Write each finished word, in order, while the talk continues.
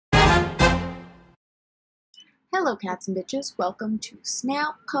Hello cats and bitches, welcome to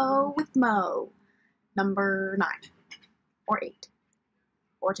Snail Po with Mo, number 9, or 8,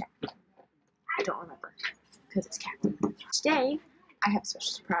 or 10, I don't remember, because it's cat food. Today, I have a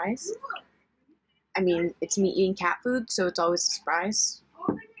special surprise. I mean, it's me eating cat food, so it's always a surprise.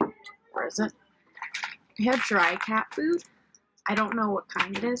 Or is it? I have dry cat food. I don't know what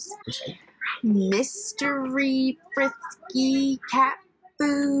kind it is. Mystery frisky cat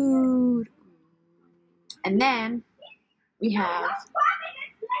food. And then we have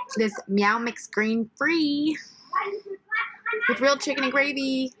this Meow Mix Grain Free with real chicken and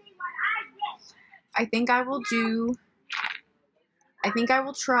gravy. I think I will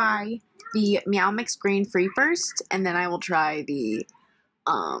try the Meow Mix Grain Free first, and then I will try the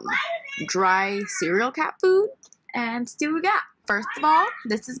dry cereal cat food and see what we got. First of all,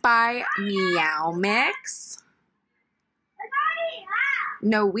 this is by Meow Mix.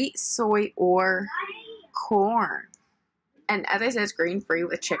 No wheat, soy, or corn. And as I said, it's grain free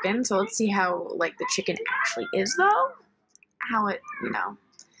with chicken, so let's see how like the chicken actually is though. How it,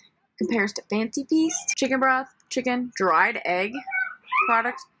 compares to Fancy Feast. Chicken broth, chicken, dried egg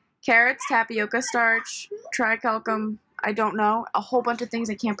product, carrots, tapioca starch, trichalcum, I don't know, a whole bunch of things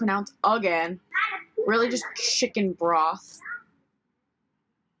I can't pronounce again. Really just chicken broth.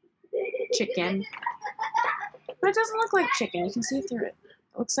 Chicken. But it doesn't look like chicken, you can see through it.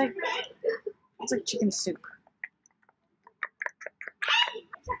 It looks like chicken soup.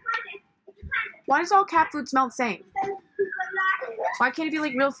 Why does all cat food smell the same? Why can't it be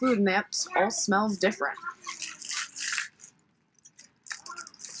like real food and that all smells different?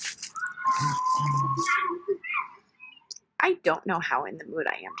 I don't know how in the mood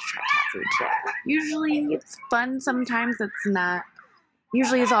I am to try cat food today. Usually it's fun, sometimes it's not.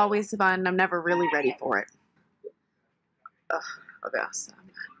 Usually it's always fun, I'm never really ready for it. Ugh, okay, so I'm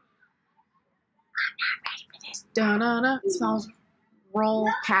not ready for this. Da-da-da. It smells real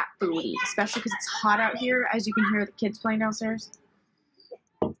cat foody, especially because it's hot out here. As you can hear the kids playing downstairs.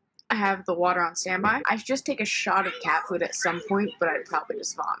 I have the water on standby. I should just take a shot of cat food at some point, but I'd probably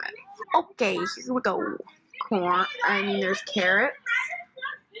just vomit. Okay, here we go. Corn. There's carrots.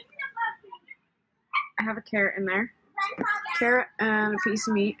 I have a carrot in there. Carrot and a piece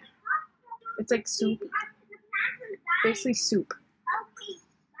of meat. It's like soup. Basically soup.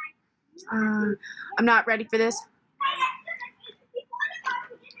 I'm not ready for this.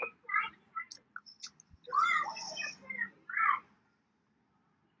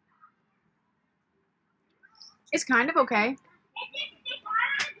 It's kind of okay.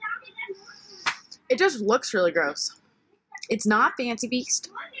 It just looks really gross. It's not Fancy Feast.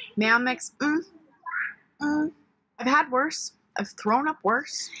 Meow Mix. I've had worse. I've thrown up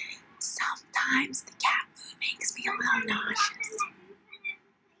worse. Sometimes the cat food makes me a little nauseous.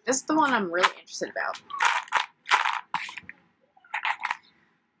 This is the one I'm really interested about.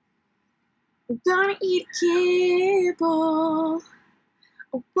 I'm gonna eat a kibble.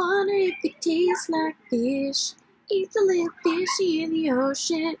 I wonder if it tastes like fish. It's a little fishy in the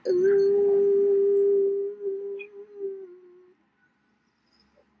ocean. Ooh.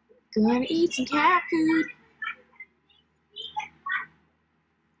 Gonna eat some cat food.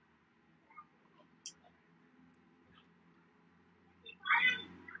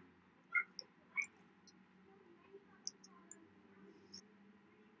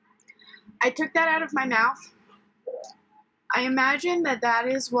 I took that out of my mouth. I imagine that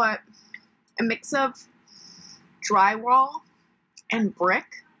is what a mix of drywall and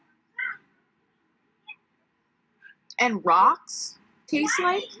brick and rocks tastes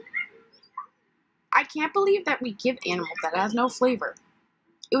like. I can't believe that we give animals that has no flavor.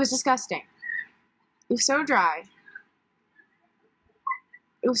 It was disgusting. It was so dry.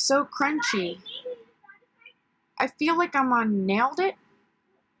 It was so crunchy. I feel like I'm on Nailed It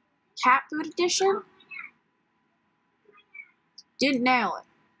Cat Food Edition. Didn't nail it.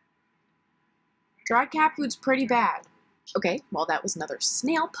 Dry cat food's pretty bad. Okay, well that was another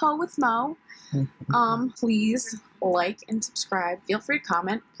Snail Po with Mo. Please like and subscribe. Feel free to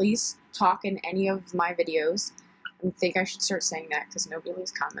comment. Please talk in any of my videos. I think I should start saying that because nobody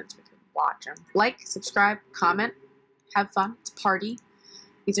leaves comments. We can watch them. Like, subscribe, comment, have fun. It's a party.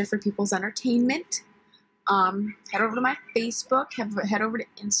 These are for people's entertainment. Head over to my Facebook, head over to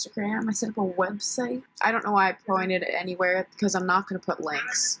Instagram. I set up a website. I don't know why I pointed it anywhere because I'm not going to put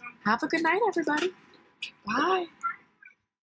links. Have a good night, everybody. Bye.